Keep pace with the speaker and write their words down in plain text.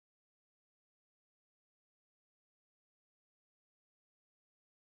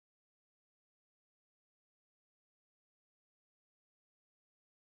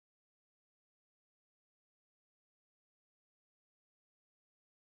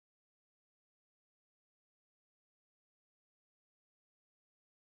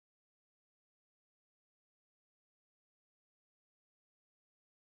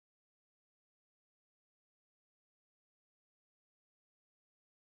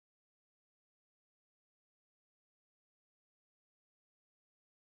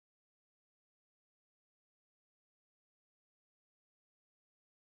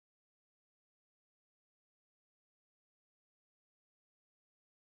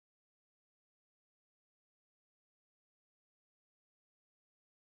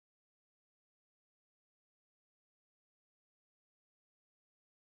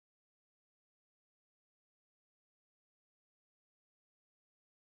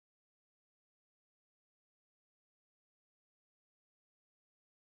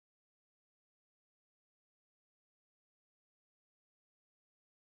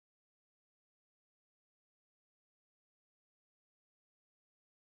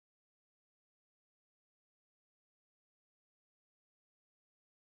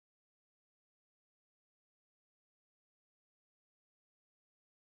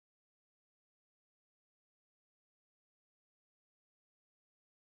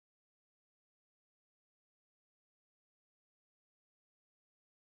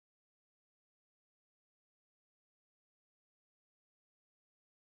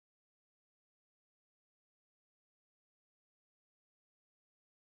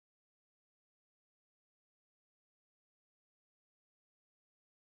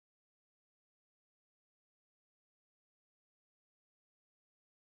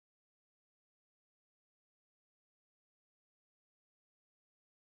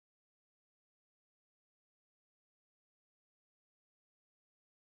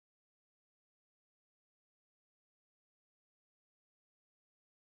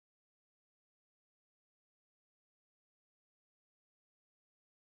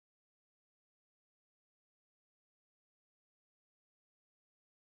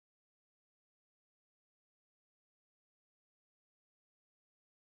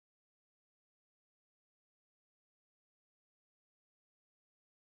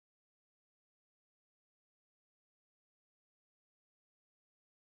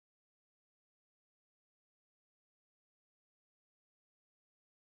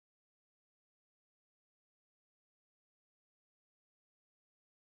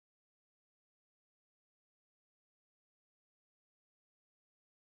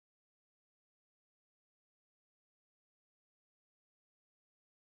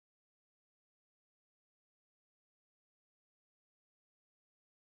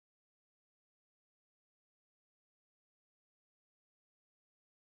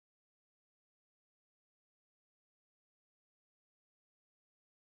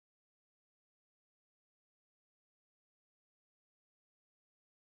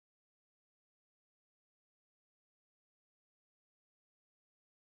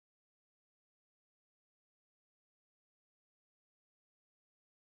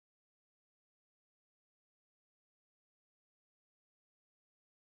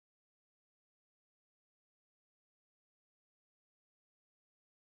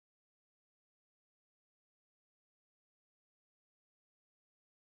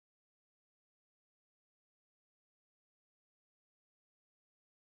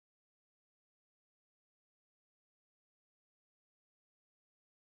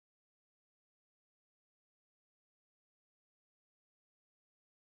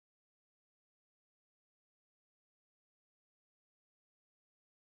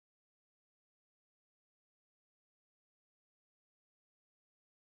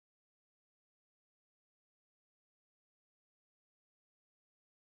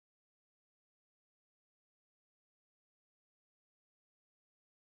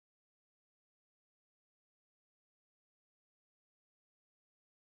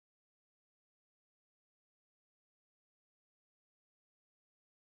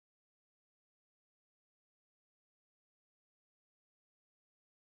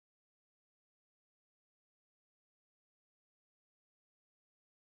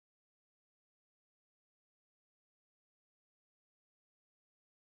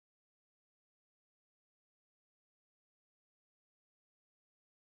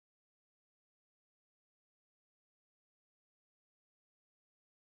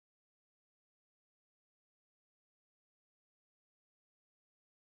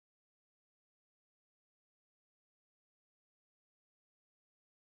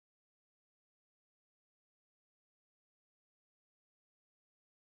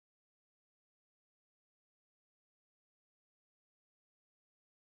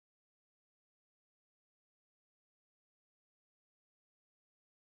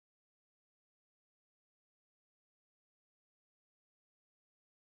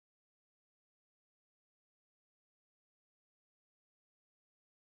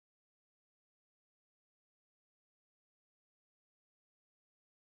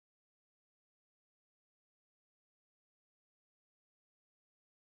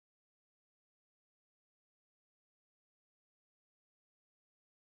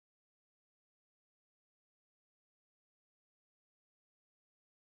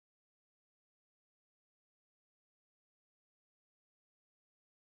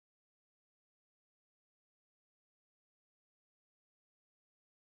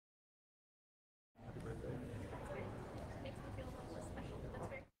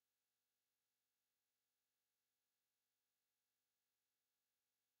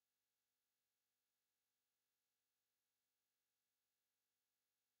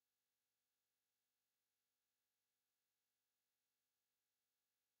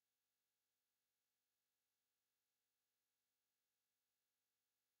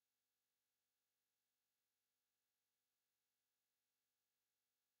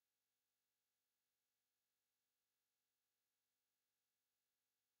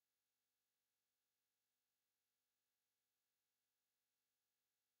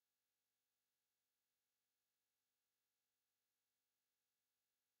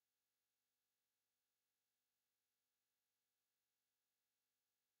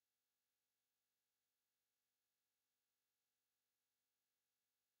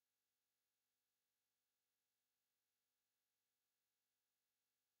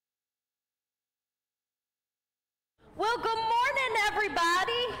Well, good morning,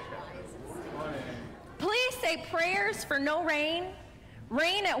 everybody. Please say prayers for no rain.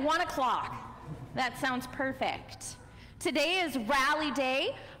 Rain at 1 o'clock. That sounds perfect. Today is rally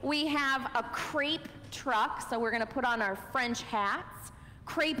day. We have a crepe truck, so we're going to put on our French hats.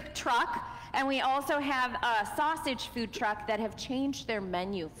 Crepe truck. And we also have a sausage food truck that have changed their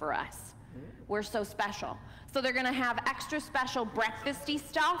menu for us. We're so special. So they're going to have extra special breakfasty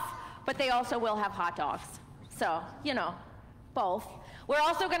stuff, but they also will have hot dogs. So, you know, both. We're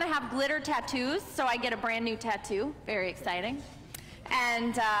also going to have glitter tattoos, so I get a brand new tattoo. Very exciting.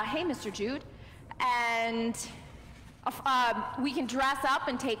 And, hey, Mr. Jude. And we can dress up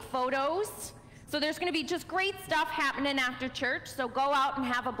and take photos. So there's going to be just great stuff happening after church, so go out and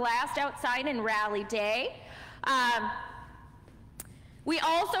have a blast outside in Rally Day. We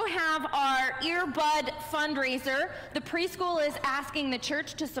also have our earbud fundraiser. The preschool is asking the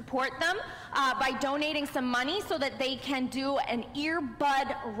church to support them by donating some money so that they can do an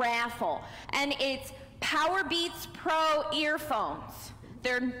earbud raffle. And it's Power Beats Pro earphones.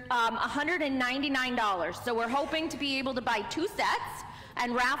 They're $199. So we're hoping to be able to buy 2 sets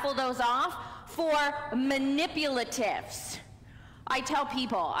and raffle those off for manipulatives. I tell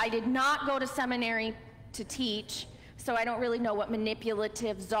people, I did not go to seminary to teach, so I don't really know what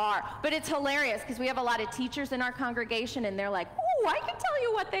manipulatives are. But it's hilarious because we have a lot of teachers in our congregation and they're like, oh, I can tell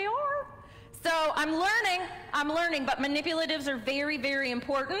you what they are. So I'm learning, but manipulatives are very, very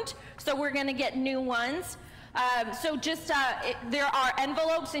important. So we're gonna get new ones. There are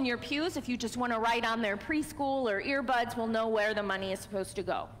envelopes in your pews. If you just wanna write on their preschool or earbuds, we'll know where the money is supposed to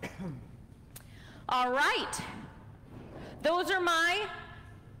go. All right, those are my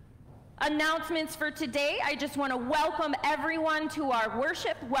announcements for today. I just want to welcome everyone to our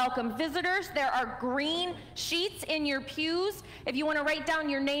worship. Welcome visitors. There are green sheets in your pews. If you want to write down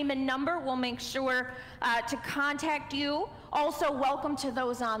your name and number, we'll make sure to contact you. Also, welcome to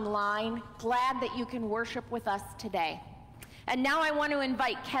those online. Glad that you can worship with us today. And now I want to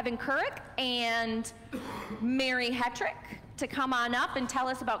invite Kevin Couric and Mary Hetrick to come on up and tell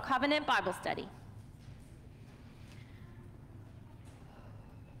us about Covenant Bible Study.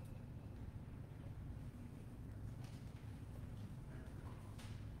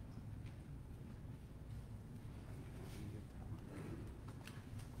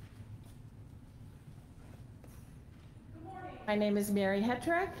 My name is Mary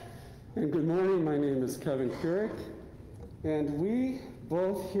Hetrick. And good morning, my name is Kevin Couric. And we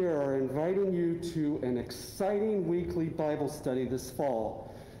both here are inviting you to an exciting weekly Bible study this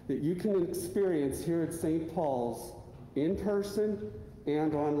fall that you can experience here at St. Paul's in person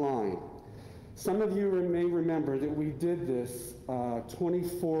and online. Some of you may remember that we did this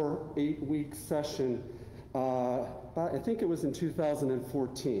 24 8-week session, I think it was in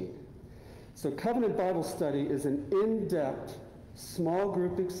 2014. So Covenant Bible Study is an in-depth, small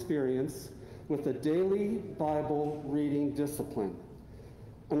group experience with a daily Bible reading discipline.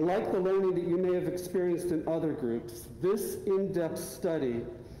 Unlike the learning that you may have experienced in other groups, this in-depth study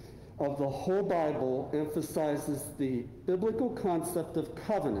of the whole Bible emphasizes the biblical concept of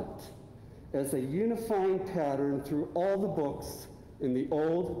covenant as a unifying pattern through all the books in the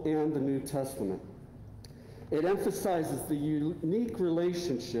Old and the New Testament. It emphasizes the unique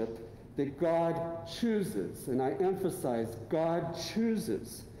relationship that God chooses, and I emphasize, God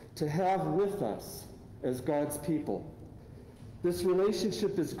chooses to have with us as God's people. This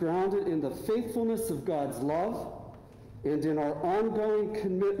relationship is grounded in the faithfulness of God's love and in our ongoing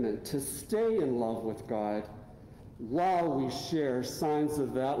commitment to stay in love with God while we share signs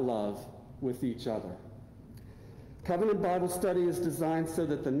of that love with each other. Covenant Bible Study is designed so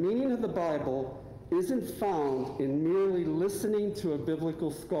that the meaning of the Bible isn't found in merely listening to a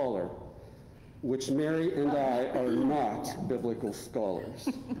biblical scholar, which Mary and I are not biblical scholars.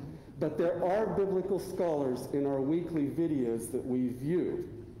 But there are biblical scholars in our weekly videos that we view.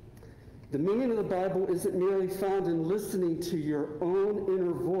 The meaning of the Bible isn't merely found in listening to your own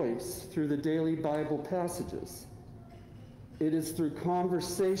inner voice through the daily Bible passages. It is through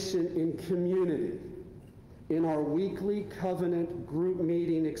conversation in community, in our weekly covenant group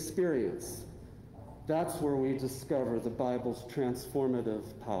meeting experience. That's where we discover the Bible's transformative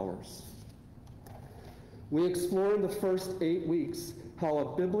powers. We explore in the first 8 weeks how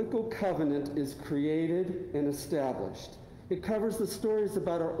a biblical covenant is created and established. It covers the stories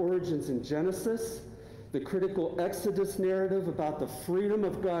about our origins in Genesis, the critical Exodus narrative about the freedom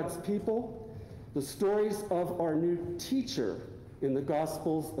of God's people, the stories of our new teacher in the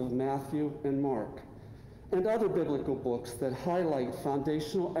Gospels of Matthew and Mark, and other biblical books that highlight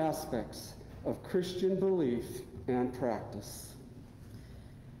foundational aspects of Christian belief and practice.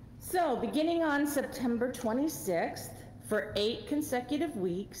 So, beginning on September 26th, for 8 consecutive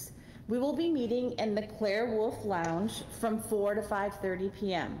weeks, we will be meeting in the Claire Wolf Lounge from 4 to 5:30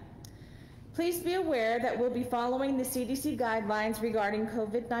 p.m. Please be aware that we'll be following the CDC guidelines regarding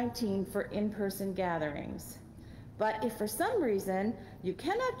COVID-19 for in-person gatherings. But if for some reason you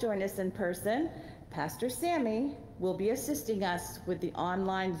cannot join us in person, Pastor Sammy will be assisting us with the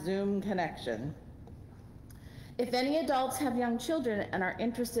online Zoom connection. If any adults have young children and are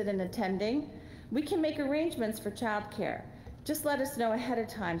interested in attending, we can make arrangements for childcare. Just let us know ahead of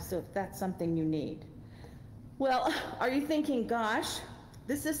time so if that's something you need. Well, are you thinking, gosh,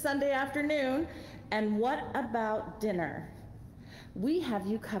 this is Sunday afternoon, and what about dinner? We have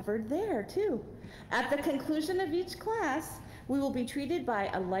you covered there too. At the conclusion of each class, we will be treated by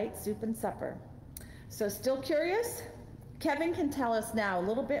a light soup and supper. So still curious? Kevin can tell us now a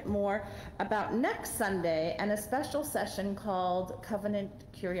little bit more about next Sunday and a special session called Covenant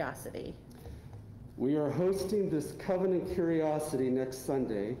Curiosity. We are hosting this Covenant Curiosity next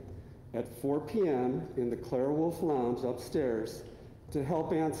Sunday at 4 p.m. in the Claire Wolf Lounge upstairs to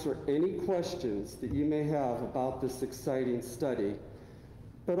help answer any questions that you may have about this exciting study,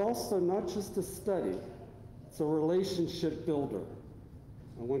 but also not just a study, it's a relationship builder.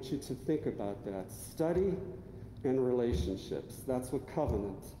 I want you to think about that. Study and relationships. That's what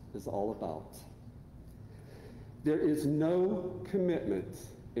covenant is all about. There is no commitment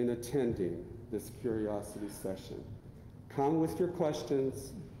in attending this curiosity session. Come with your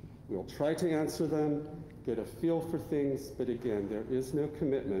questions. We'll try to answer them, get a feel for things, but again, there is no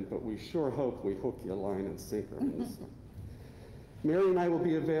commitment, but we sure hope we hook you line and sinker in this one. Mary and I will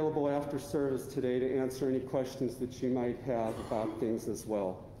be available after service today to answer any questions that you might have about things as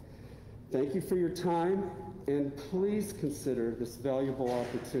well. Thank you for your time, and please consider this valuable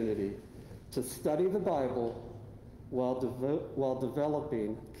opportunity to study the Bible while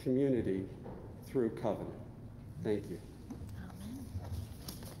developing community through covenant. Thank you. Amen.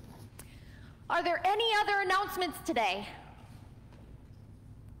 Are there any other announcements today?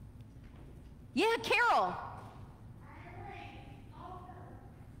 Yeah, Carol.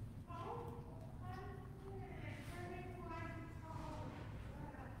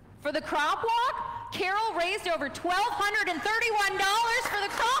 For the crop walk, Carol raised over $1,231 for the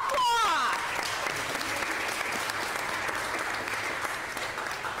crop walk.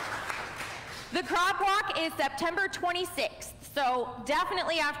 The crop walk is September 26th, so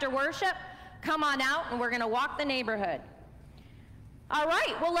definitely after worship, come on out and we're going to walk the neighborhood. All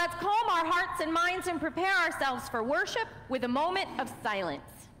right, well, let's calm our hearts and minds and prepare ourselves for worship with a moment of silence.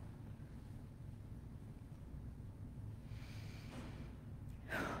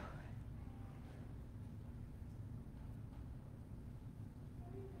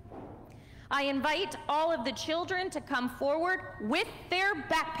 I invite all of the children to come forward with their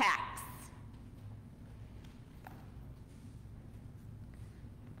backpacks.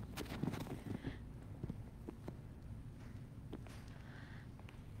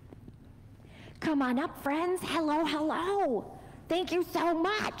 Come on up, friends. Hello, hello. Thank you so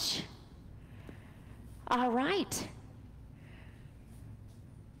much. All right.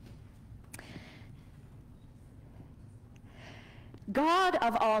 God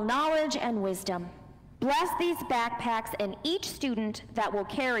of all knowledge and wisdom, bless these backpacks and each student that will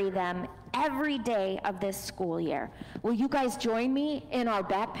carry them every day of this school year. Will you guys join me in our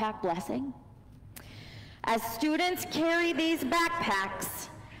backpack blessing? As students carry these backpacks,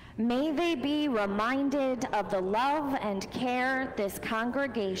 may they be reminded of the love and care this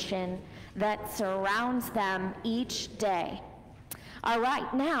congregation that surrounds them each day. All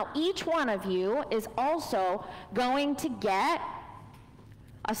right, now each one of you is also going to get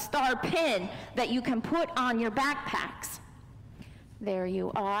a star pin that you can put on your backpacks. There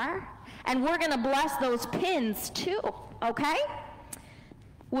you are. And we're going to bless those pins too, okay?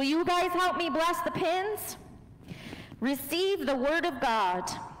 Will you guys help me bless the pins? Receive the word of God.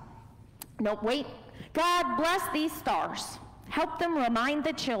 No, wait. God, bless these stars. Help them remind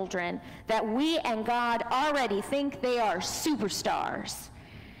the children that we and God already think they are superstars,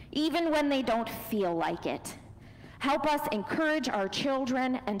 even when they don't feel like it. Help us encourage our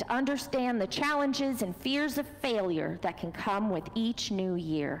children and understand the challenges and fears of failure that can come with each new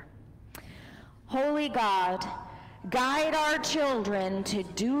year. Holy God, guide our children to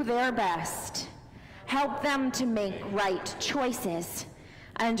do their best. Help them to make right choices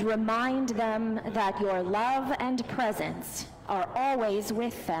and remind them that your love and presence are always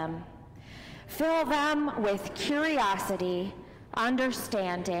with them. Fill them with curiosity,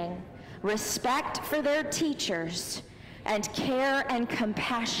 understanding, respect for their teachers, and care and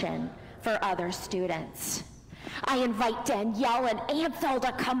compassion for other students. I invite Danielle and Ansel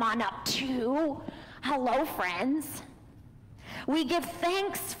to come on up too. Hello, friends. We give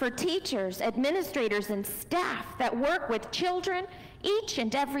thanks for teachers, administrators, and staff that work with children each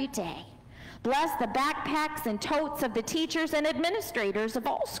and every day. Bless the backpacks and totes of the teachers and administrators of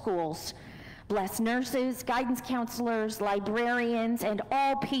all schools. Bless nurses, guidance counselors, librarians, and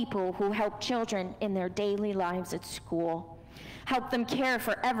all people who help children in their daily lives at school. Help them care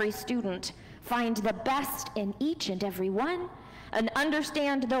for every student, find the best in each and every one, and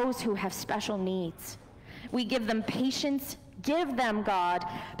understand those who have special needs. We give them patience. Give them, God,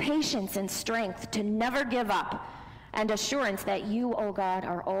 patience and strength to never give up, and assurance that you, O God,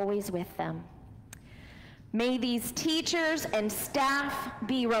 are always with them. May these teachers and staff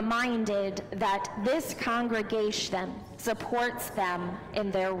be reminded that this congregation supports them in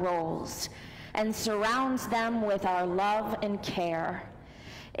their roles and surrounds them with our love and care.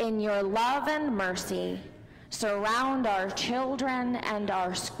 In your love and mercy, surround our children and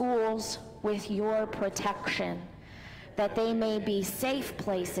our schools with your protection, that they may be safe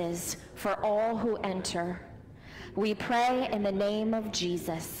places for all who enter. We pray in the name of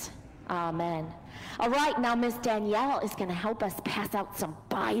Jesus. Amen. All right, now Miss Danielle is going to help us pass out some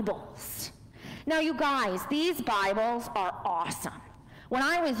Bibles. Now, you guys, these Bibles are awesome. When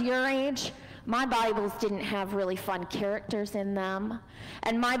I was your age, my Bibles didn't have really fun characters in them,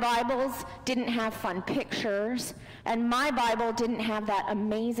 and my Bibles didn't have fun pictures, and my Bible didn't have that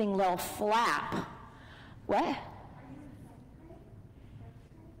amazing little flap. What?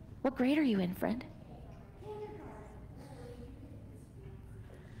 What grade are you in, friend?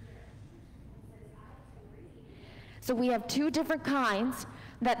 So we have two different kinds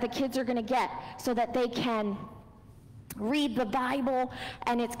that the kids are going to get so that they can read the Bible,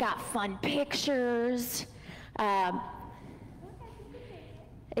 and it's got fun pictures.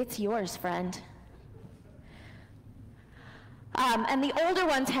 It's yours, friend. And the older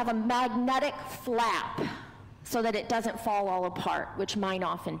ones have a magnetic flap so that it doesn't fall all apart, which mine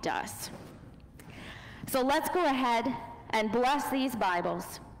often does. So let's go ahead and bless these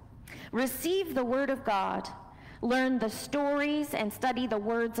Bibles. Receive the Word of God. Learn the stories and study the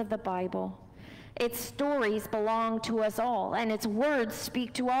words of the Bible. Its stories belong to us all, and its words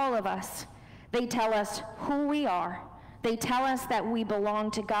speak to all of us. They tell us who we are. They tell us that we belong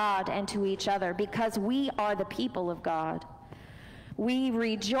to God and to each other because we are the people of God. We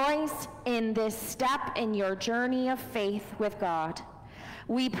rejoice in this step in your journey of faith with God.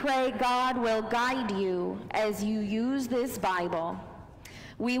 We pray God will guide you as you use this Bible.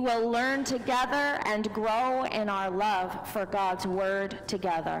 We will learn together and grow in our love for God's word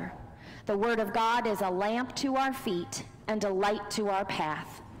together. The word of God is a lamp to our feet and a light to our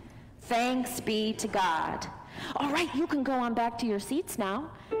path. Thanks be to God. All right, you can go on back to your seats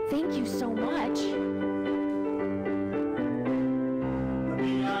now. Thank you so much.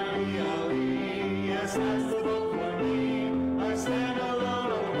 Yes, that's the book for me. I stand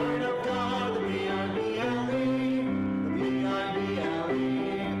alone on the word of God. The B-I-B-L-E, the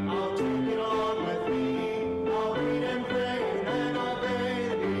B-I-B-L-E. I'll take it on with me. I'll read and pray and then obey.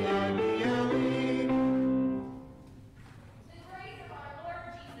 The B-I-B-L-E. The grace of our Lord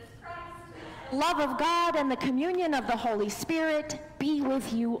Jesus Christ, the love of God, and the communion of the Holy Spirit be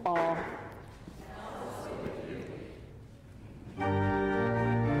with you all.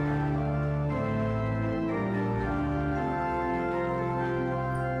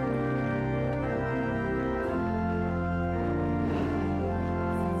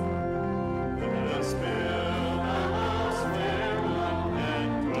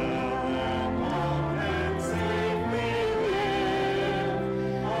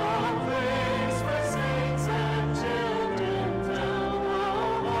 Saints and children, tell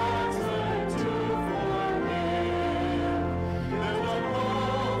our hearts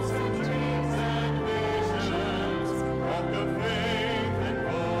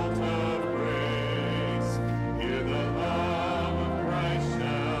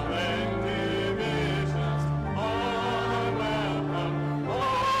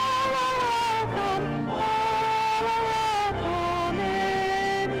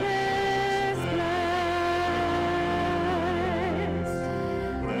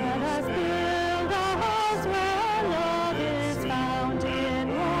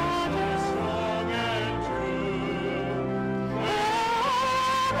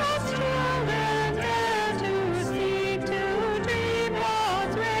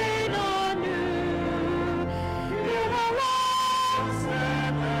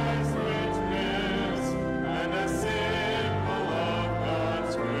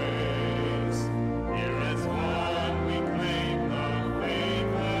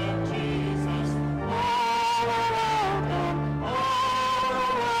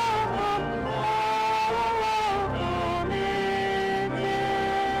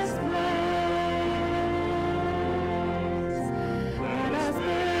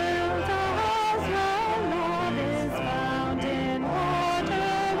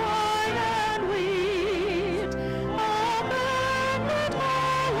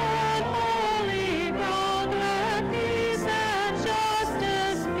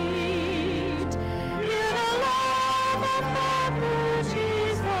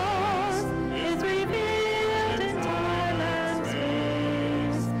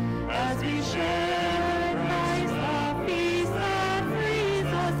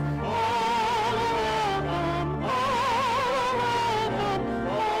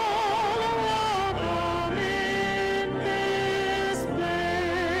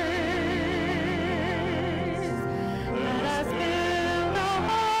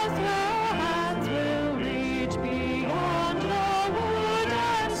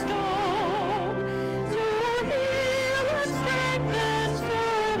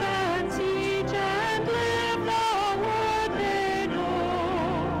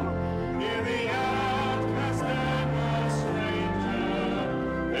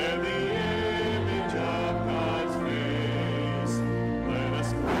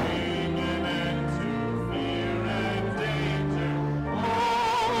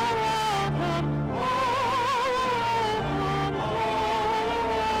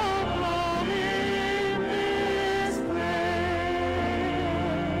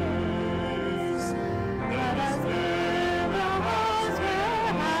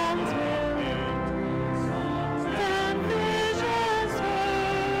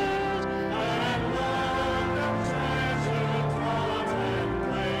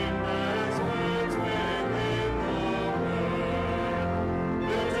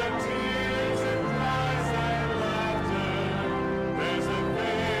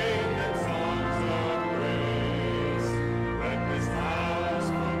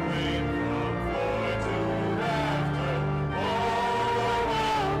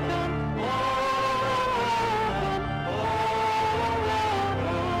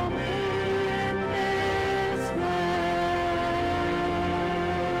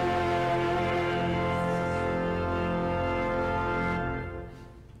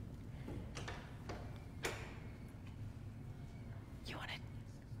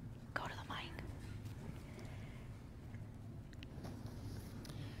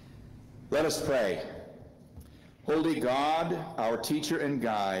Let us pray. Holy God, our teacher and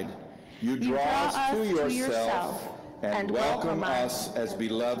guide, you draw us to yourself and welcome us as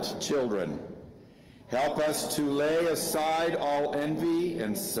beloved children. Help us to lay aside all envy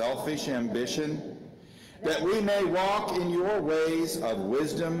and selfish ambition, that we may walk in your ways of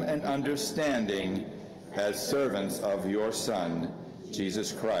wisdom and understanding as servants of your Son,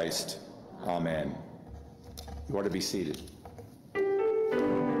 Jesus Christ. Amen. You are to be seated.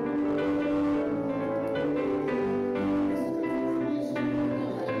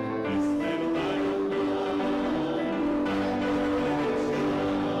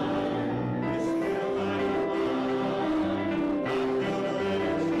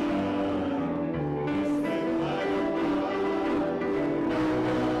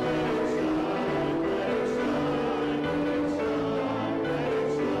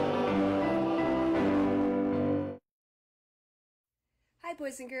 Hi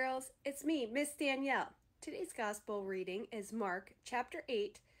boys and girls, it's me, Miss Danielle. Today's gospel reading is Mark chapter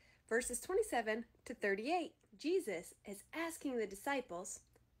 8, verses 27 to 38. Jesus is asking the disciples,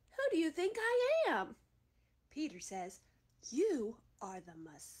 "Who do you think I am?" Peter says, "You are the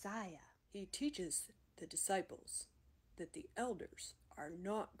Messiah." He teaches the disciples that the elders are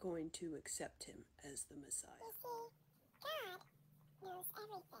not going to accept him as the Messiah. You see, God knows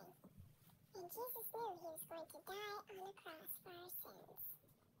everything. And Jesus knew he was going to die on the cross for our sins.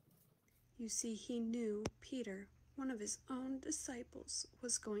 You see, he knew Peter, one of his own disciples,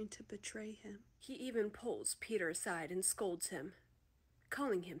 was going to betray him. He even pulls Peter aside and scolds him,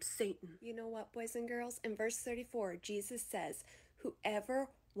 calling him Satan. You know what, boys and girls? In verse 34, Jesus says, "Whoever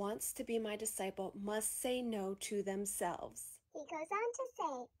wants to be my disciple must say no to themselves." He goes on to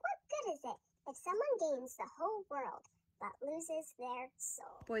say, what good is it if someone gains the whole world but loses their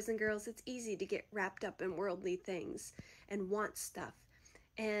soul? Boys and girls, it's easy to get wrapped up in worldly things and want stuff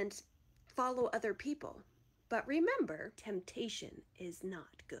and follow other people. But remember, temptation is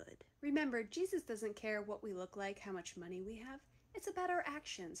not good. Remember, Jesus doesn't care what we look like, how much money we have. It's about our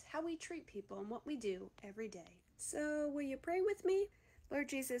actions, how we treat people, and what we do every day. So, will you pray with me? Lord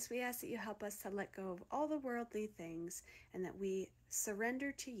Jesus, we ask that you help us to let go of all the worldly things and that we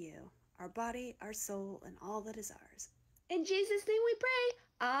surrender to you, our body, our soul, and all that is ours. In Jesus' name we pray.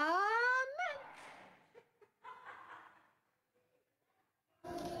 Amen.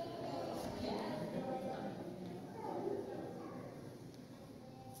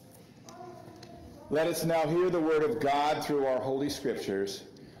 Let us now hear the word of God through our Holy Scriptures.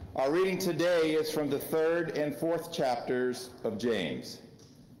 Our reading today is from the 3rd and 4th chapters of James.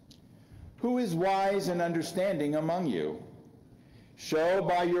 Who is wise and understanding among you? Show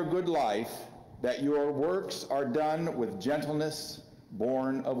by your good life that your works are done with gentleness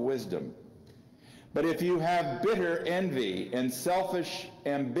born of wisdom. But if you have bitter envy and selfish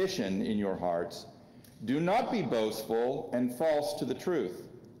ambition in your hearts, do not be boastful and false to the truth.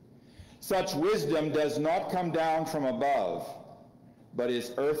 Such wisdom does not come down from above, but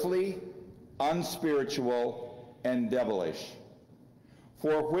is earthly, unspiritual, and devilish.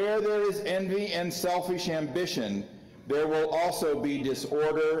 For where there is envy and selfish ambition, there will also be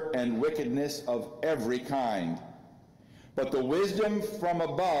disorder and wickedness of every kind. But the wisdom from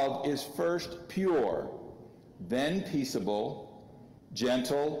above is first pure, then peaceable,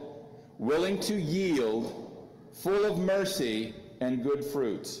 gentle, willing to yield, full of mercy and good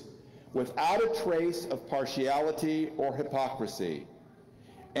fruits, without a trace of partiality or hypocrisy.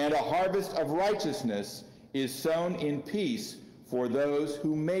 And a harvest of righteousness is sown in peace for those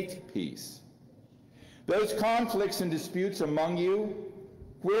who make peace. Those conflicts and disputes among you,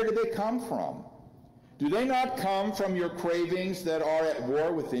 where do they come from? Do they not come from your cravings that are at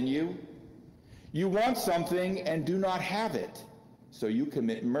war within you? You want something and do not have it, so you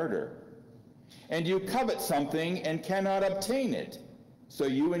commit murder. And you covet something and cannot obtain it, so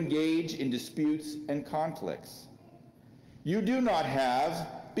you engage in disputes and conflicts. You do not have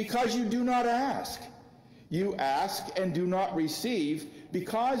because you do not ask. You ask and do not receive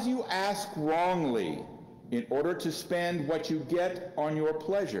because you ask wrongly, in order to spend what you get on your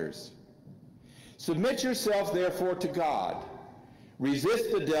pleasures. Submit yourself therefore to God.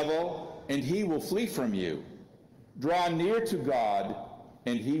 Resist the devil, and he will flee from you. Draw near to God,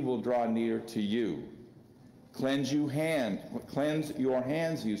 and he will draw near to you. Cleanse your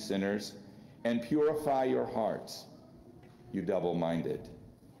hands, you sinners, and purify your hearts, you double-minded.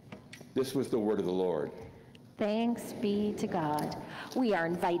 This was the word of the Lord. Thanks be to God. We are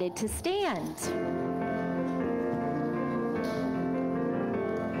invited to stand.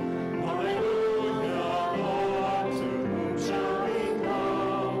 Hallelujah,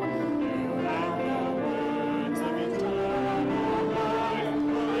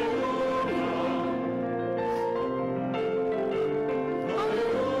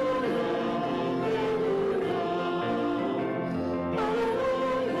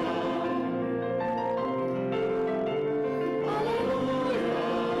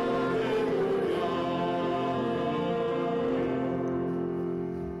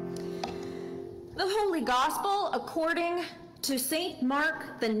 Holy Gospel according to St.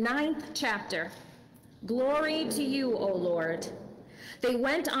 Mark, the 9th chapter. Glory to you, O Lord. They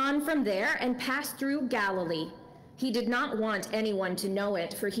went on from there and passed through Galilee. He did not want anyone to know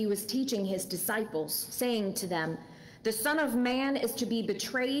it, for he was teaching his disciples, saying to them, "The Son of Man is to be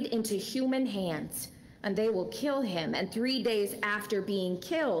betrayed into human hands, and they will kill him, and 3 days after being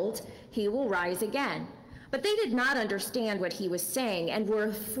killed, he will rise again." But they did not understand what he was saying and were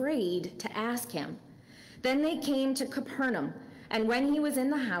afraid to ask him. Then they came to Capernaum, and when he was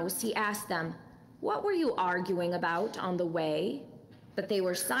in the house, he asked them, "What were you arguing about on the way?" But they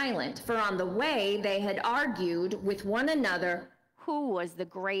were silent, for on the way they had argued with one another who was the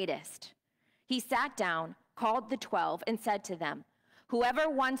greatest. He sat down, called the 12, and said to them, "Whoever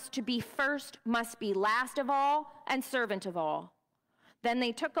wants to be first must be last of all and servant of all." Then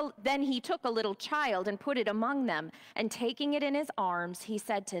he took a little child and put it among them, and taking it in his arms, he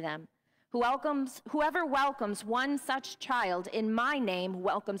said to them, "Whoever welcomes one such child in my name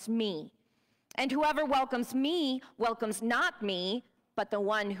welcomes me. And whoever welcomes me welcomes not me, but the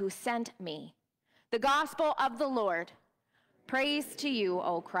one who sent me." The gospel of the Lord. Praise to you,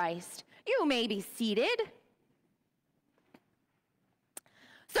 O Christ. You may be seated.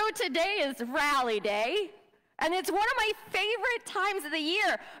 So today is Rally Day, and it's one of my favorite times of the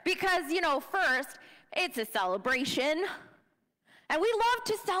year because, first, it's a celebration, and we love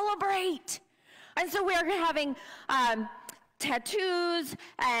to celebrate. And so we're having tattoos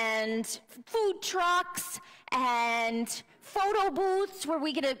and food trucks and photo booths where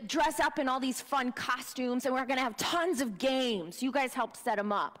we get to dress up in all these fun costumes, and we're going to have tons of games. You guys helped set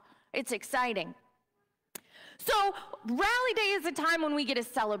them up. It's exciting. So Rally Day is a time when we get to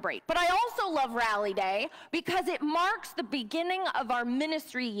celebrate. But I also love Rally Day because it marks the beginning of our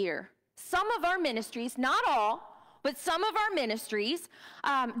ministry year. Some of our ministries, not all, but some of our ministries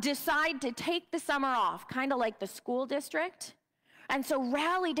decide to take the summer off, kind of like the school district. And so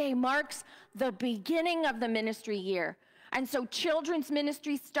Rally Day marks the beginning of the ministry year. And so children's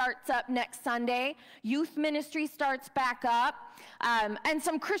ministry starts up next Sunday, youth ministry starts back up, and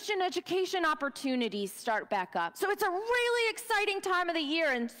some Christian education opportunities start back up. So it's a really exciting time of the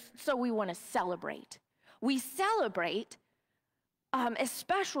year, and so we want to celebrate. We celebrate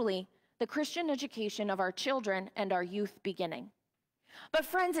especially the Christian education of our children and our youth beginning. But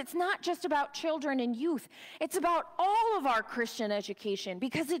friends, it's not just about children and youth. It's about all of our Christian education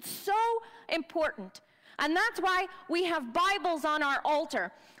because it's so important. And that's why we have Bibles on our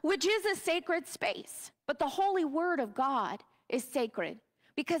altar, which is a sacred space. But the holy word of God is sacred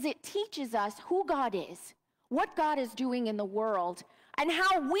because it teaches us who God is, what God is doing in the world, and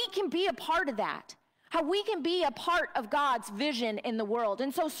how we can be a part of that, how we can be a part of God's vision in the world.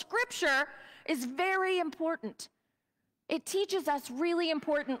 And so Scripture is very important. It teaches us really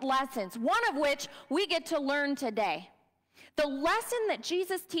important lessons, one of which we get to learn today. The lesson that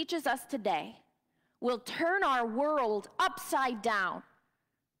Jesus teaches us today will turn our world upside down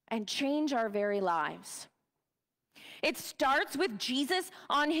and change our very lives. It starts with Jesus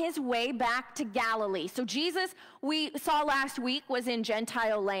on his way back to Galilee. So Jesus, we saw last week, was in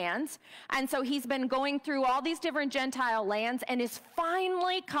Gentile lands. And so he's been going through all these different Gentile lands and is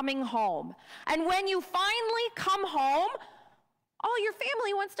finally coming home. And when you finally come home, all your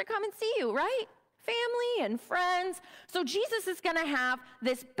family wants to come and see you, right? Family and friends. So Jesus is going to have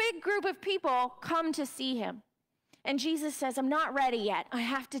this big group of people come to see him. And Jesus says, "I'm not ready yet. I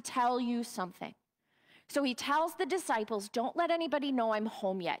have to tell you something." So he tells the disciples, "Don't let anybody know I'm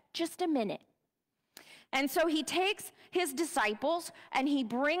home yet. Just a minute." And so he takes his disciples and he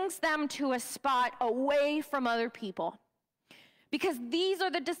brings them to a spot away from other people. Because these are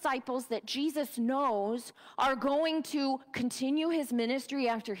the disciples that Jesus knows are going to continue his ministry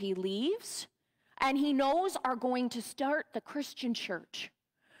after he leaves, and he knows are going to start the Christian church.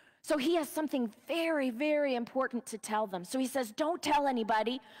 So he has something very, very important to tell them. So he says, "Don't tell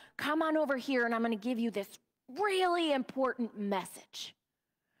anybody. Come on over here, and I'm going to give you this really important message."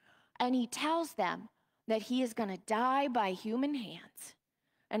 And he tells them that he is going to die by human hands,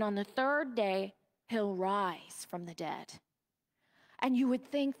 and on the third day, he'll rise from the dead. And you would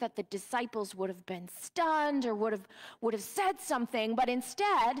think that the disciples would have been stunned or would have said something, but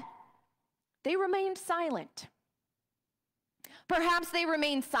instead, they remained silent. Perhaps they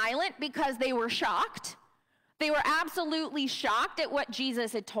remained silent because they were shocked. They were absolutely shocked at what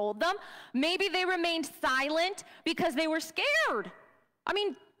Jesus had told them. Maybe they remained silent because they were scared. I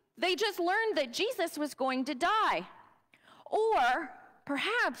mean, they just learned that Jesus was going to die. Or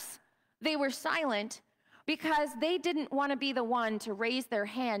perhaps they were silent because they didn't want to be the one to raise their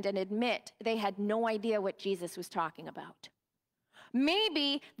hand and admit they had no idea what Jesus was talking about.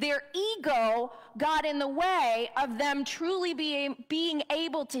 Maybe their ego got in the way of them truly being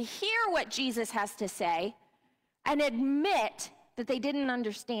able to hear what Jesus has to say and admit that they didn't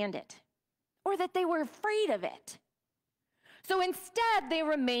understand it or that they were afraid of it. So instead, they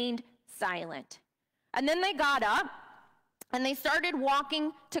remained silent. And then they got up and they started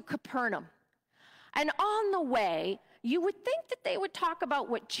walking to Capernaum. And on the way, you would think that they would talk about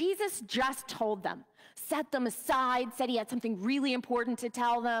what Jesus just told them, set them aside, said he had something really important to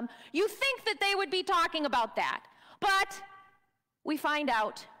tell them. You think that they would be talking about that, but we find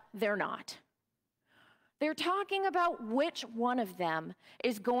out they're not. They're talking about which one of them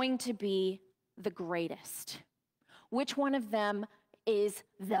is going to be the greatest, which one of them is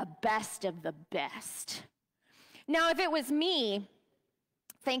the best of the best. Now, if it was me,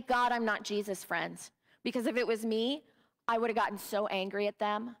 thank God I'm not Jesus, friends, because if it was me, I would have gotten so angry at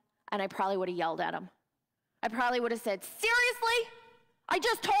them, and I probably would have yelled at them. I probably would have said, seriously? I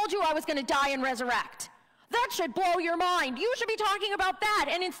just told you I was going to die and resurrect. That should blow your mind. You should be talking about that,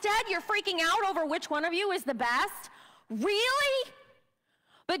 and instead you're freaking out over which one of you is the best? Really?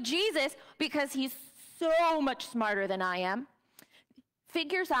 But Jesus, because he's so much smarter than I am,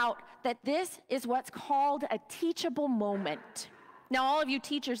 figures out that this is what's called a teachable moment. Now, all of you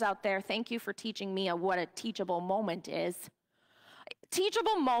teachers out there, thank you for teaching me what a teachable moment is.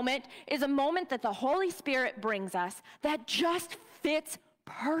 Teachable moment is a moment that the Holy Spirit brings us that just fits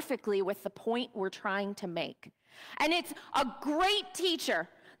perfectly with the point we're trying to make. And it's a great teacher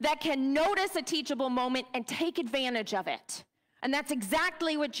that can notice a teachable moment and take advantage of it. And that's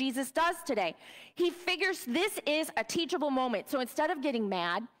exactly what Jesus does today. He figures this is a teachable moment. So instead of getting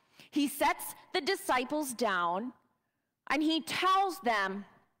mad, he sets the disciples down and he tells them,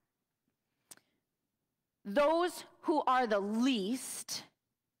 those who are the least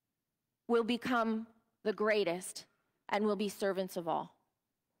will become the greatest and will be servants of all.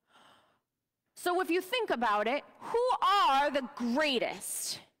 So if you think about it, who are the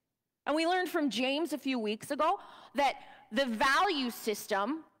greatest? And we learned from James a few weeks ago that the value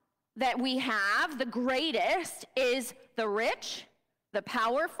system that we have, the greatest, is the rich, the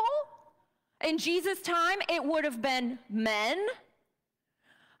powerful. In Jesus' time, it would have been men.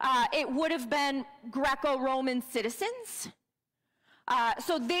 It would have been Greco-Roman citizens.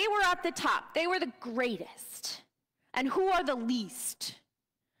 So they were at the top. They were the greatest. And who are the least?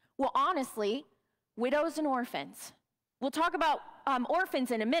 Well, honestly, widows and orphans. We'll talk about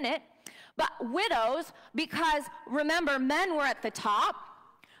orphans in a minute, but widows, because remember, men were at the top.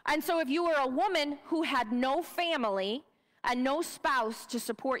 And so if you were a woman who had no family and no spouse to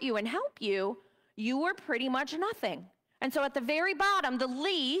support you and help you, you were pretty much nothing. And so at the very bottom, the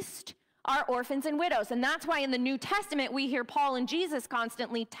least are orphans and widows. And that's why in the New Testament, we hear Paul and Jesus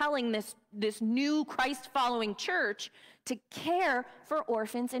constantly telling this new Christ-following church to care for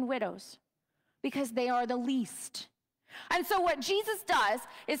orphans and widows because they are the least. And so what Jesus does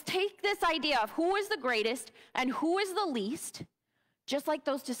is take this idea of who is the greatest and who is the least, just like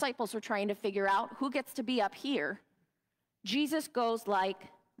those disciples were trying to figure out who gets to be up here. Jesus goes like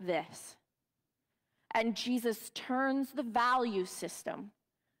this. And Jesus turns the value system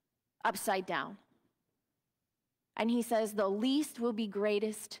upside down. And he says, the least will be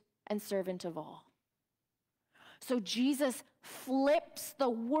greatest and servant of all. So Jesus flips the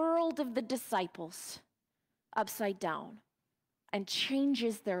world of the disciples upside down and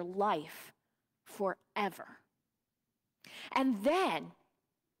changes their life forever. And then,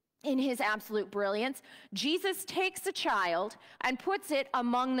 in his absolute brilliance, Jesus takes a child and puts it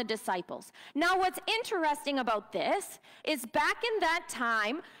among the disciples. Now, what's interesting about this is back in that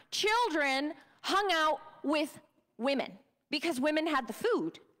time, children hung out with women because women had the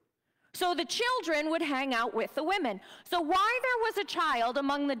food. So the children would hang out with the women. So why there was a child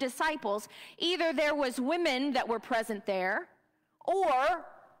among the disciples, either there was women that were present there, or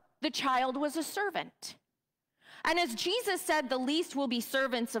the child was a servant. And as Jesus said, the least will be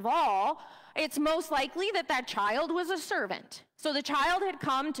servants of all, it's most likely that that child was a servant. So the child had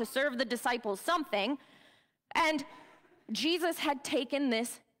come to serve the disciples something, and Jesus had taken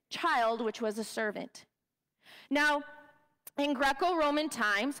this child, which was a servant. Now, in Greco-Roman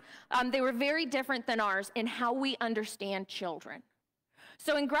times, they were very different than ours in how we understand children.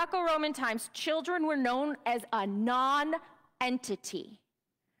 So in Greco-Roman times, children were known as a non-entity.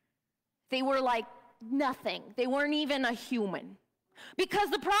 They were like nothing. They weren't even a human. Because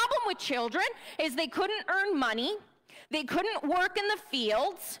the problem with children is they couldn't earn money, they couldn't work in the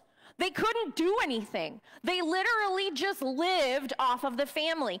fields, they couldn't do anything. They literally just lived off of the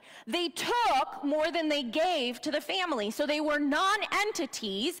family. They took more than they gave to the family. So they were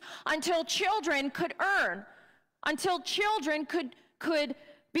non-entities until children could earn. until children could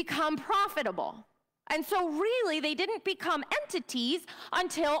become profitable. And so really, they didn't become entities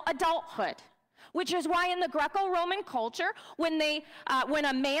until adulthood, which is why in the Greco-Roman culture, when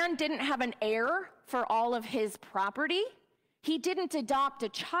a man didn't have an heir for all of his property, he didn't adopt a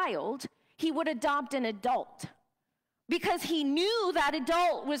child, he would adopt an adult. Because he knew that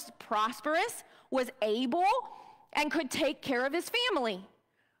adult was prosperous, was able, and could take care of his family.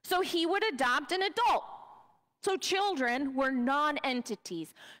 So he would adopt an adult. So children were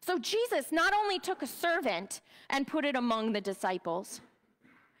non-entities. So Jesus not only took a servant and put it among the disciples,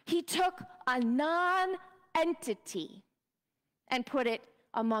 he took a non-entity and put it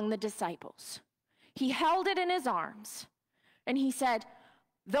among the disciples. He held it in his arms, and he said,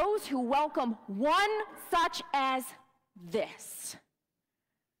 those who welcome one such as this.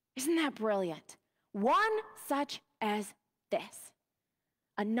 Isn't that brilliant? One such as this.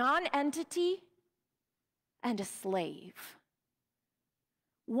 A non-entity and a slave.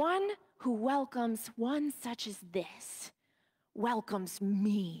 One who welcomes one such as this welcomes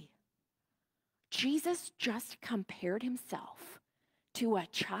me. Jesus just compared himself to a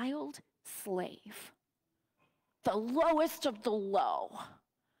child slave, the lowest of the low.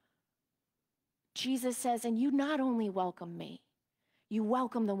 Jesus says, and you not only welcome me, you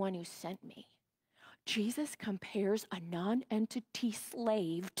welcome the one who sent me. Jesus compares a non-entity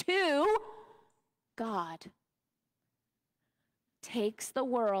slave to God, takes the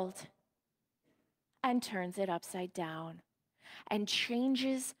world and turns it upside down and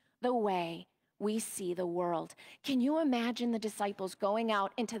changes the way we see the world. Can you imagine the disciples going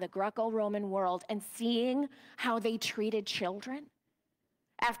out into the Greco-Roman world and seeing how they treated children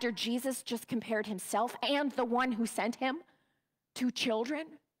after Jesus just compared himself and the one who sent him to children?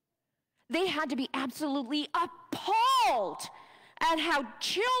 They had to be absolutely appalled at how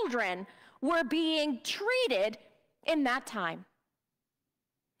children were being treated in that time.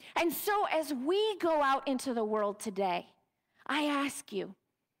 And so as we go out into the world today, I ask you,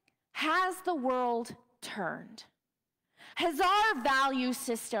 has the world turned? Has our value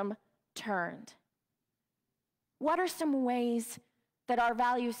system turned? What are some ways that our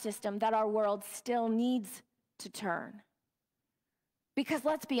value system, that our world still needs to turn? Because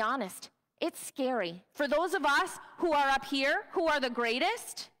let's be honest, it's scary. For those of us who are up here, who are the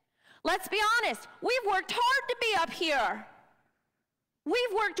greatest, let's be honest, we've worked hard to be up here.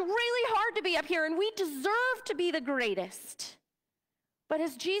 We've worked really hard to be up here, and we deserve to be the greatest. But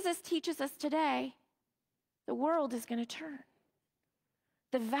as Jesus teaches us today, the world is going to turn.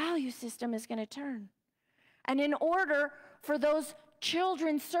 The value system is going to turn. And in order for those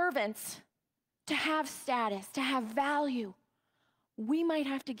children servants to have status, to have value, we might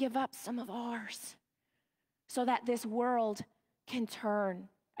have to give up some of ours so that this world can turn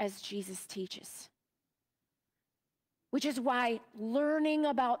as Jesus teaches. Which is why learning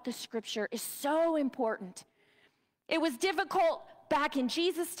about the scripture is so important. It was difficult back in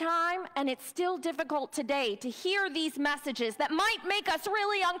Jesus' time, and it's still difficult today to hear these messages that might make us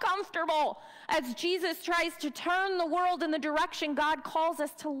really uncomfortable as Jesus tries to turn the world in the direction God calls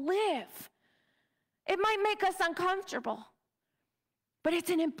us to live. It might make us uncomfortable, but it's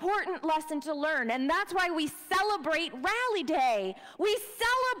an important lesson to learn, and that's why we celebrate Rally Day. We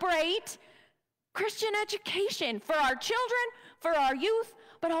celebrate Christian education for our children, for our youth,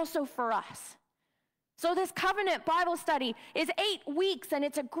 but also for us. So this covenant Bible study is 8 weeks, and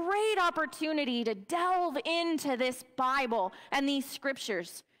it's a great opportunity to delve into this Bible and these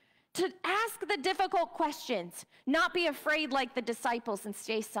scriptures, to ask the difficult questions, not be afraid like the disciples and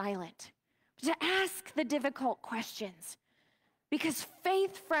stay silent, but to ask the difficult questions. Because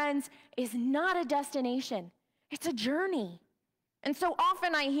faith, friends, is not a destination. It's a journey. And so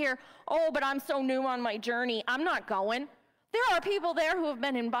often I hear, oh, but I'm so new on my journey, I'm not going. There are people there who have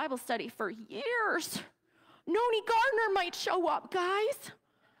been in Bible study for years. Noni Gardner might show up, guys.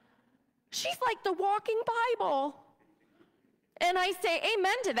 She's like the walking Bible. And I say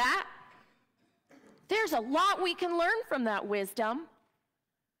amen to that. There's a lot we can learn from that wisdom.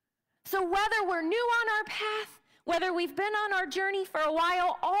 So whether we're new on our path, whether we've been on our journey for a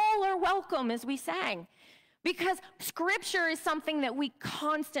while, all are welcome, as we sang. Because scripture is something that we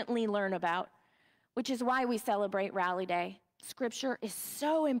constantly learn about, which is why we celebrate Rally Day. Scripture is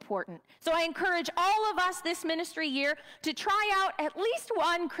so important. So I encourage all of us this ministry year to try out at least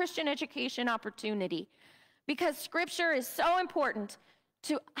one Christian education opportunity, because scripture is so important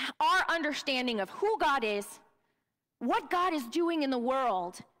to our understanding of who God is, what God is doing in the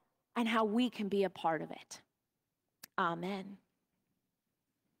world, and how we can be a part of it. Amen.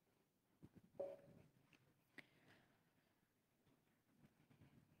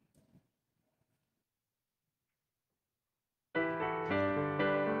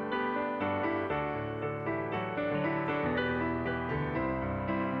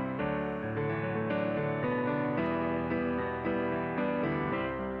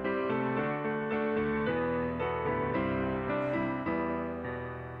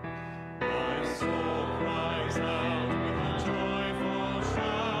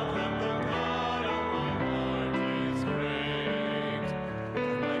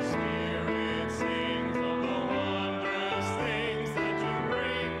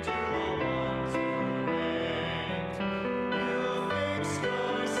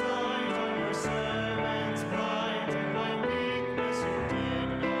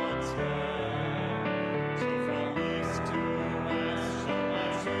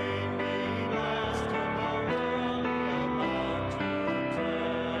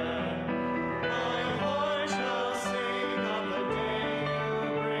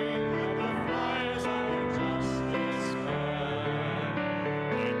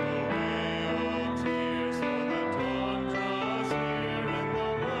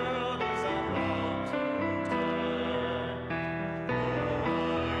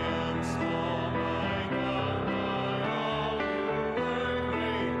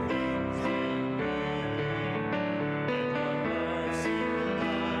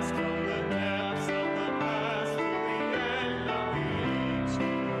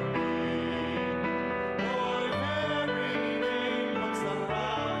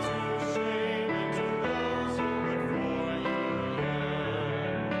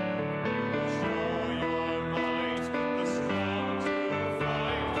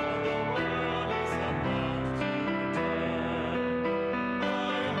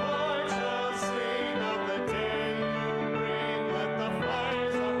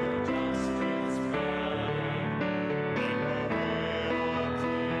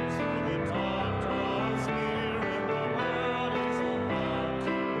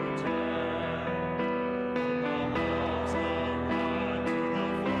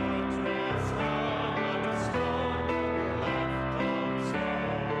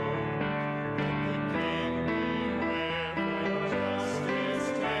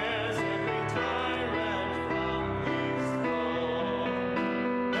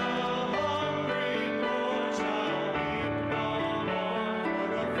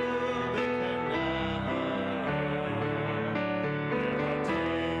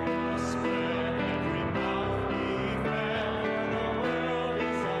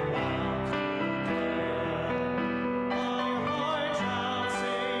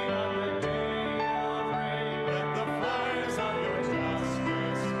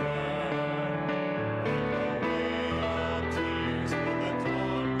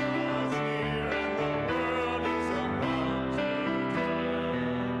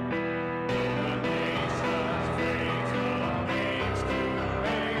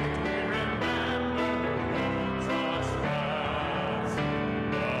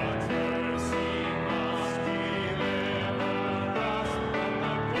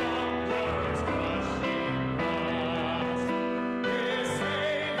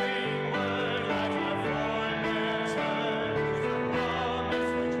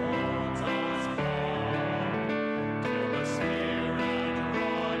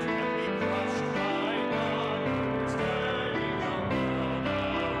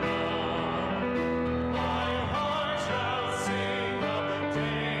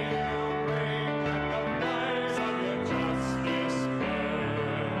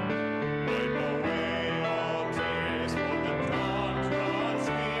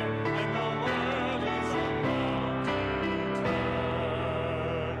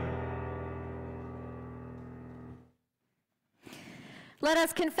 Let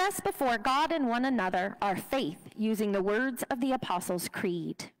us confess before God and one another our faith using the words of the Apostles'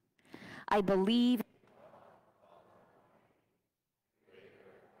 Creed. I believe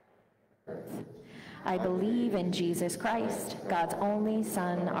in Jesus Christ, God's only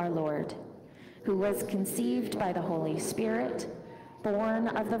Son, our Lord, who was conceived by the Holy Spirit, born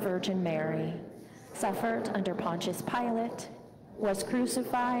of the Virgin Mary, suffered under Pontius Pilate, was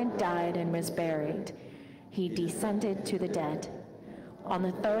crucified, died, and was buried. He descended to the dead. On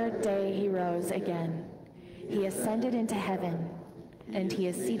the third day he rose again. He ascended into heaven, and he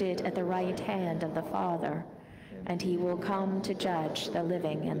is seated at the right hand of the Father, and he will come to judge the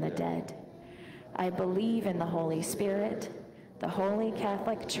living and the dead. I believe in the Holy Spirit, the Holy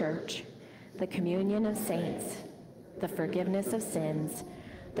Catholic Church, the communion of saints, the forgiveness of sins,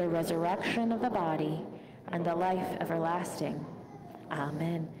 the resurrection of the body, and the life everlasting.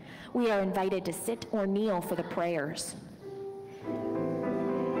 Amen. We are invited to sit or kneel for the prayers.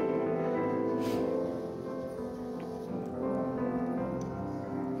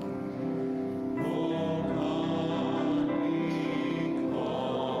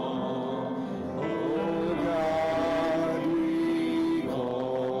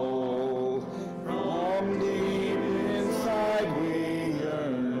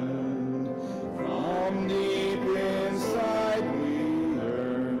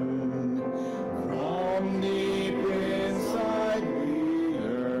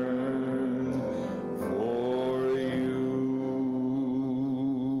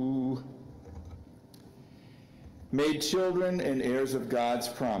 Made children and heirs of God's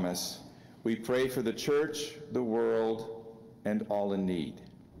promise, we pray for the church, the world, and all in need.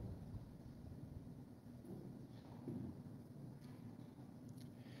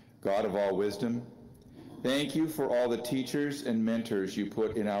 God of all wisdom, thank you for all the teachers and mentors you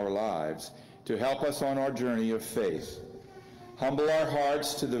put in our lives to help us on our journey of faith. Humble our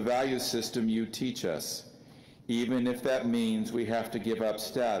hearts to the value system you teach us, even if that means we have to give up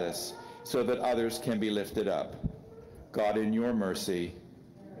status so that others can be lifted up. God, in your mercy,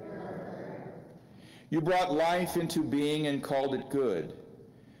 you brought life into being and called it good.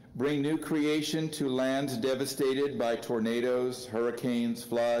 Bring new creation to lands devastated by tornadoes, hurricanes,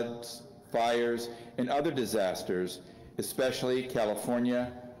 floods, fires, and other disasters, especially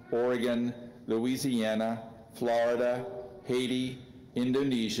California, Oregon, Louisiana, Florida, Haiti,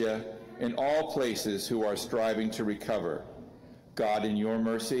 Indonesia, and all places who are striving to recover. God, in your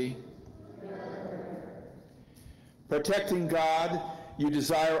mercy, protecting God, you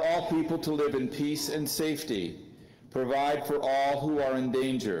desire all people to live in peace and safety. Provide for all who are in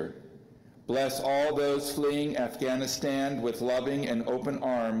danger. Bless all those fleeing Afghanistan with loving and open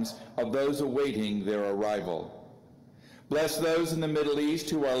arms of those awaiting their arrival. Bless those in the Middle East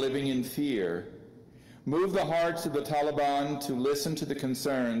who are living in fear. Move the hearts of the Taliban to listen to the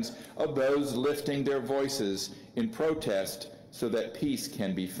concerns of those lifting their voices in protest so that peace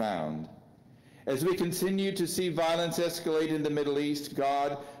can be found. As we continue to see violence escalate in the Middle East,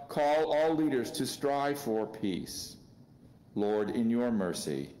 God, call all leaders to strive for peace. Lord, in your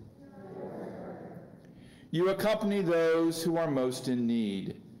mercy, you accompany those who are most in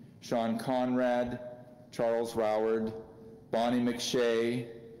need. Sean Conrad, Charles Roward, Bonnie McShay,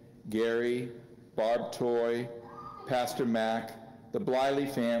 Gary, Barb Toy, Pastor Mack, the Bliley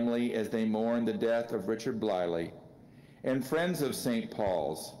family as they mourn the death of Richard Bliley, and friends of St.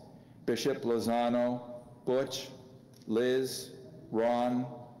 Paul's, Bishop Lozano, Butch, Liz, Ron,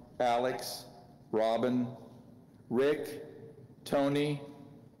 Alex, Robin, Rick, Tony,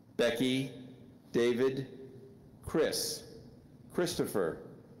 Becky, David, Chris, Christopher,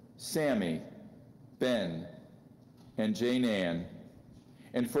 Sammy, Ben, and Jane Ann,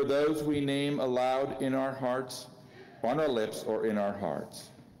 and for those we name aloud in our hearts, on our lips, or in our hearts.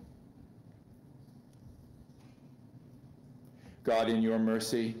 God, in your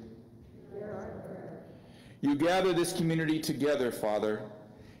mercy, you gather this community together, Father.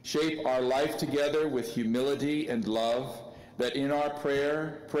 Shape our life together with humility and love, that in our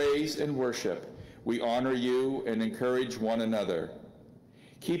prayer, praise, and worship, we honor you and encourage one another.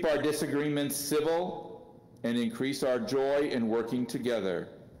 Keep our disagreements civil and increase our joy in working together.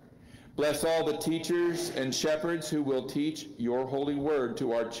 Bless all the teachers and shepherds who will teach your holy word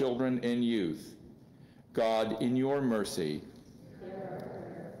to our children and youth. God, in your mercy,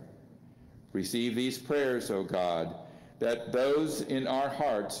 receive these prayers, O God, that those in our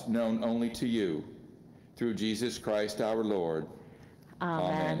hearts known only to you, through Jesus Christ our Lord.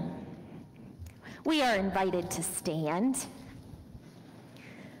 Amen. We are invited to stand.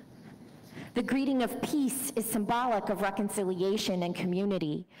 The greeting of peace is symbolic of reconciliation and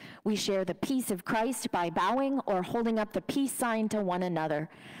community. We share the peace of Christ by bowing or holding up the peace sign to one another.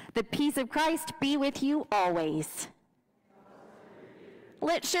 The peace of Christ be with you always.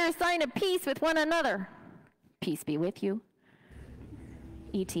 Let's share a sign of peace with one another. Peace be with you.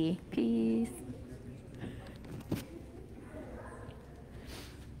 E.T. Peace.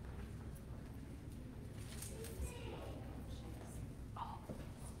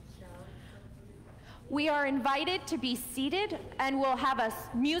 We are invited to be seated, and we'll have a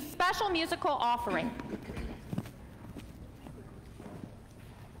special musical offering.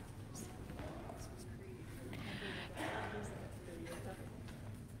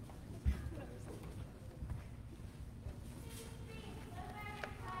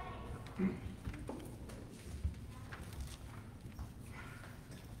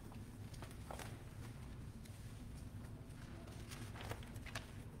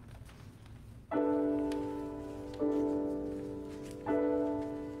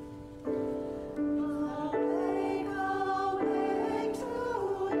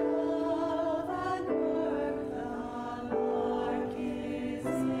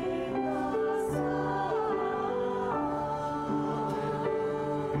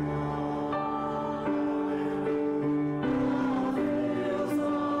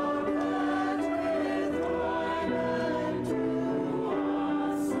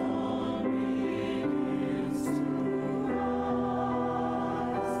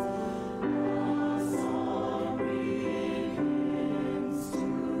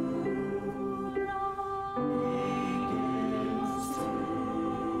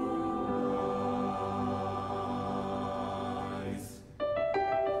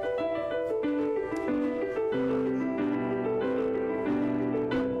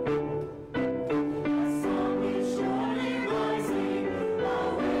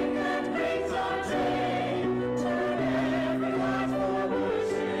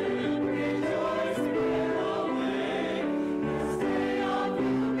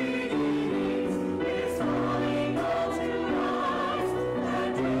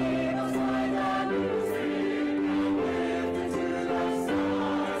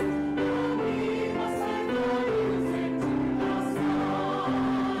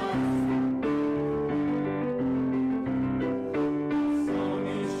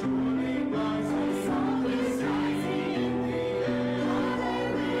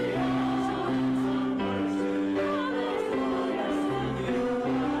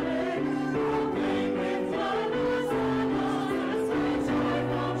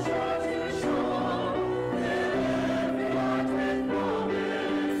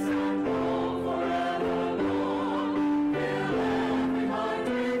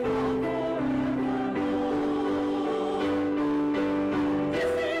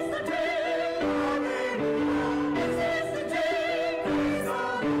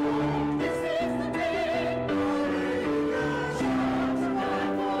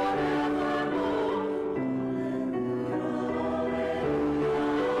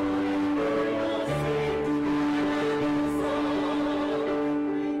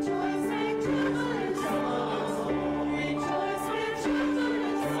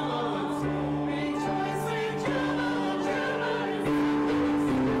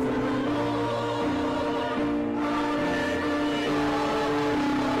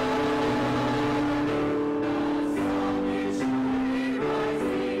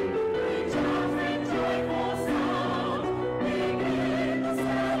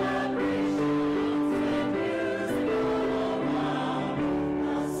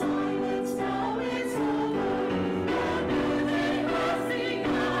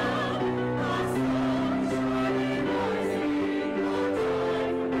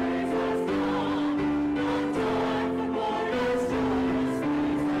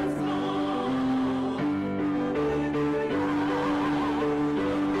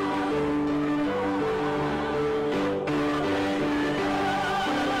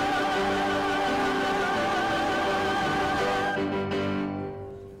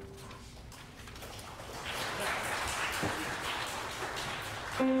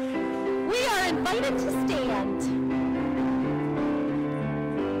 Invited to stand.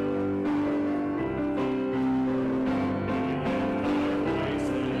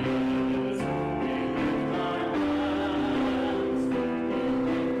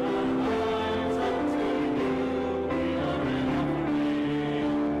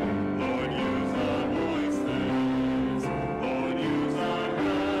 Lord, use our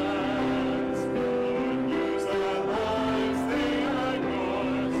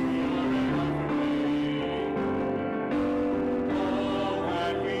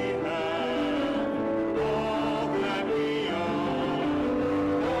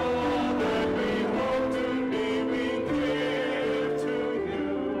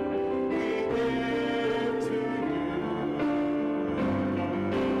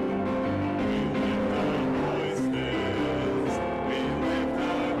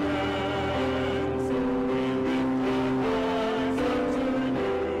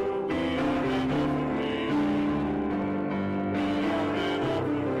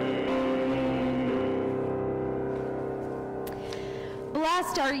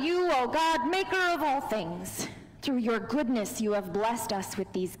Blessed are you, O God, maker of all things. Through your goodness you have blessed us with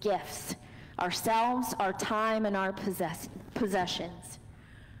these gifts, ourselves, our time, and our possessions.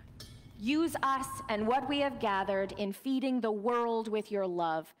 Use us and what we have gathered in feeding the world with your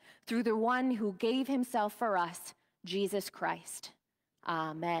love through the one who gave himself for us, Jesus Christ.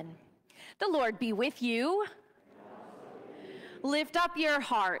 Amen. The Lord be with you. Lift up your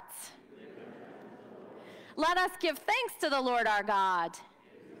hearts. Let us give thanks to the Lord our God.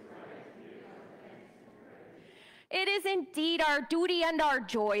 It is indeed our duty and our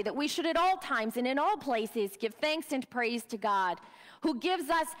joy that we should at all times and in all places give thanks and praise to God, who gives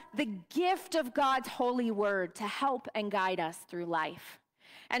us the gift of God's holy word to help and guide us through life.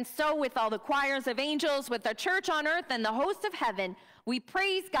 And so with all the choirs of angels, with the church on earth and the hosts of heaven, we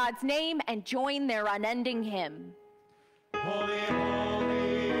praise God's name and join their unending hymn. Holy,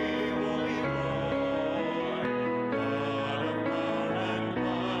 holy, holy Lord, God of power and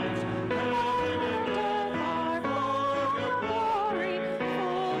might, heaven and earth are full of your glory,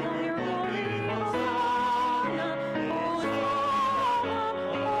 full of your glory. Hosanna, Hosanna,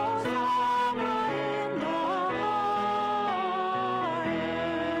 Hosanna in the highest.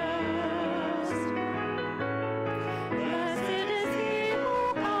 Blessed is he who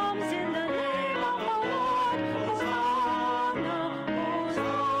comes in the name of the Lord. Hosanna,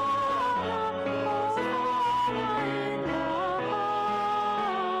 Hosanna, Hosanna in the highest.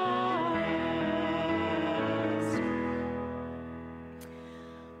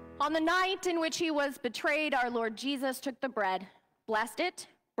 On the night in which he was betrayed, our Lord Jesus took the bread, blessed it,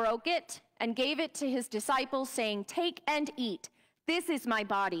 broke it, and gave it to his disciples, saying, "Take and eat. This is my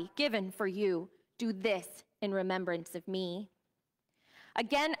body given for you. Do this in remembrance of me."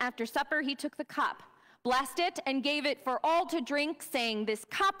 Again, after supper, he took the cup, blessed it, and gave it for all to drink, saying, "This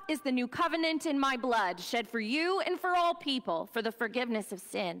cup is the new covenant in my blood, shed for you and for all people for the forgiveness of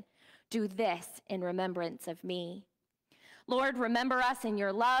sin. Do this in remembrance of me." Lord, remember us in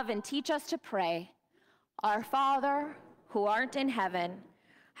your love and teach us to pray. Our Father, who art in heaven,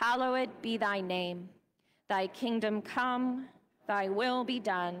 hallowed be thy name. Thy kingdom come, thy will be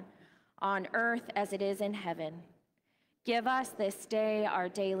done, on earth as it is in heaven. Give us this day our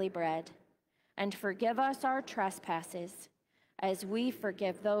daily bread, and forgive us our trespasses, as we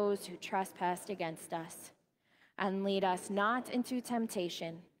forgive those who trespass against us. And lead us not into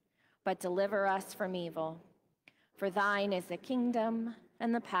temptation, but deliver us from evil. For thine is the kingdom,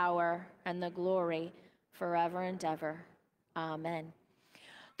 and the power, and the glory, forever and ever. Amen.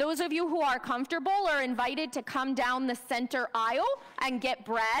 Those of you who are comfortable are invited to come down the center aisle and get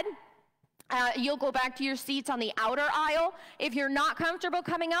bread. You'll go back to your seats on the outer aisle. If you're not comfortable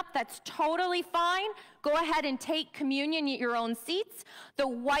coming up, that's totally fine. Go ahead and take communion at your own seats. The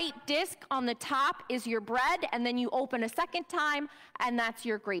white disc on the top is your bread, and then you open a second time, and that's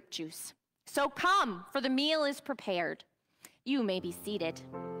your grape juice. So come, for the meal is prepared. You may be seated.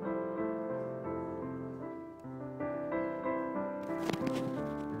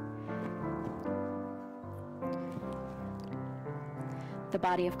 The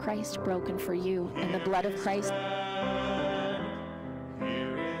body of Christ broken for you, and the blood of Christ.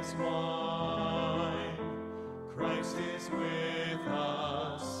 Here is wine. Christ is with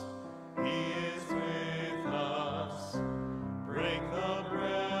us. He is with us. Break the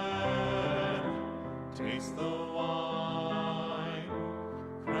bread. Taste the wine.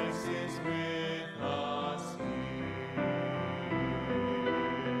 Christ is with us here.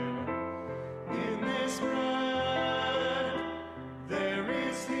 In this bread, there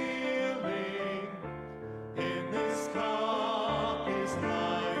is healing. In this cup is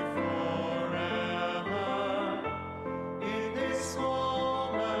life forever. In this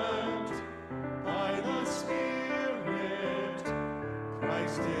moment, by the Spirit,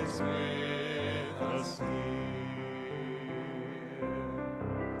 Christ is with us here.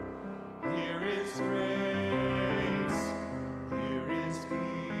 Here is grace. Here is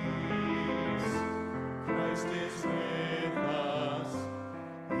peace. Christ is with us.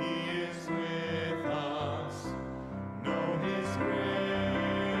 He is with us. Know his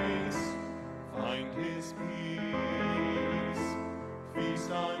grace. Find his peace.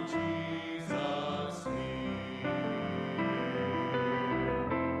 Feast on Jesus here.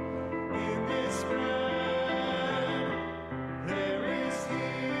 In this bread, there is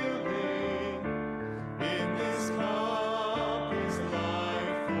healing. In this cup is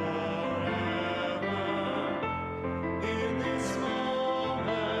life forever. In this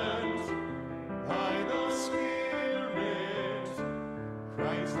moment, by the Spirit,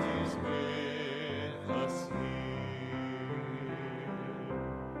 Christ is with us here.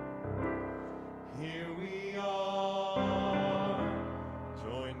 Here we are,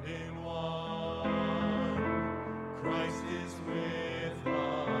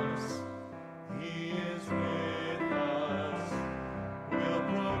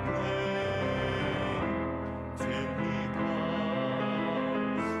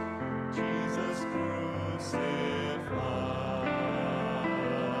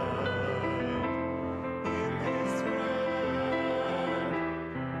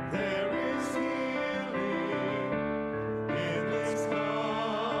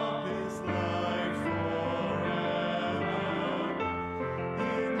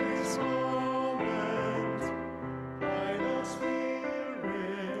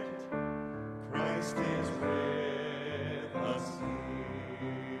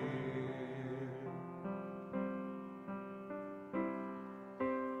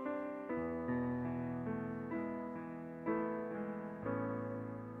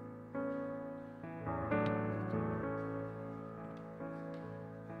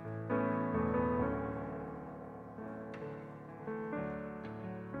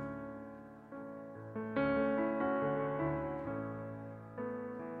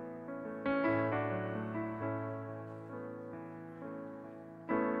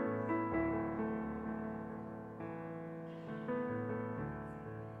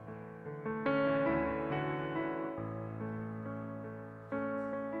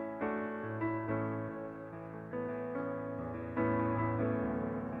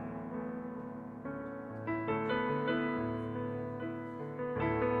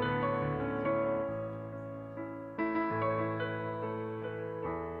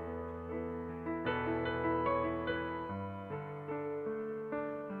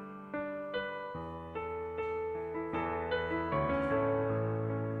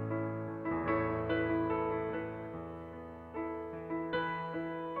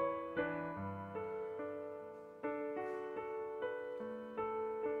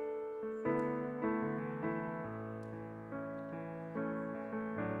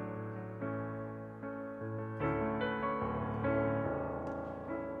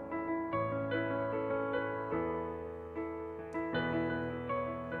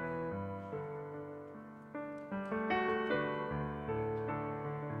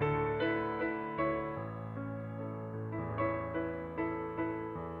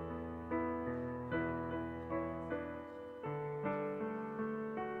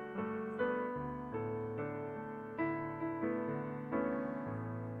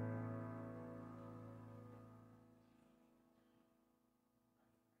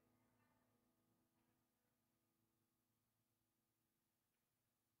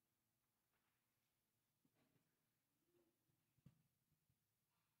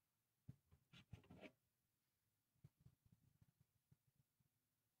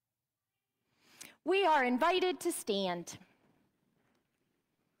 We are invited to stand.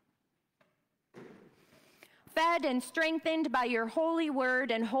 Fed and strengthened by your holy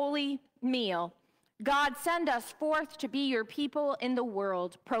word and holy meal, God, send us forth to be your people in the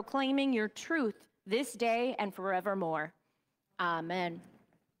world, proclaiming your truth this day and forevermore. Amen.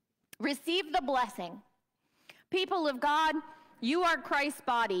 Receive the blessing. People of God, you are Christ's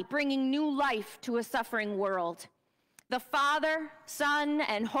body, bringing new life to a suffering world. The Father, Son,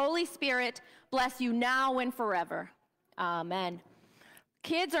 and Holy Spirit bless you now and forever. Amen.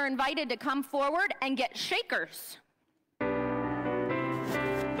 Kids are invited to come forward and get shakers.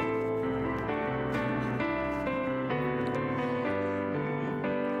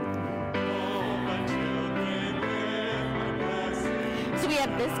 So we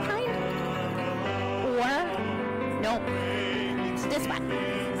have this kind, or nope, it's this one.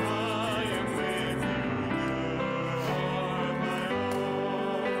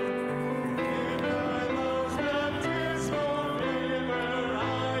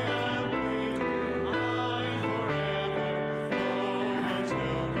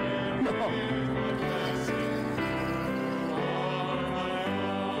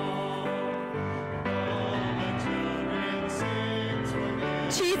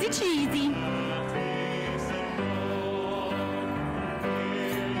 Cheesy.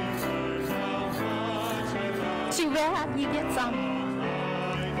 Too bad you get some.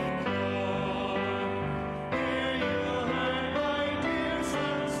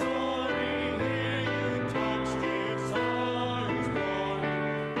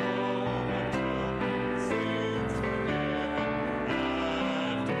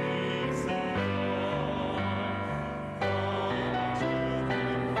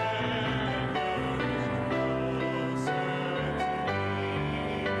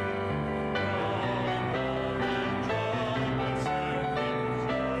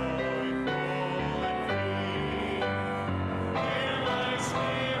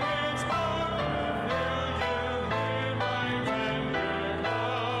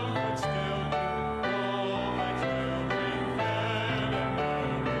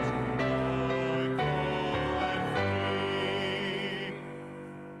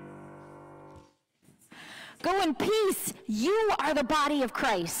 Go in peace. You are the body of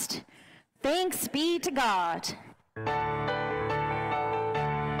Christ. Thanks be to God.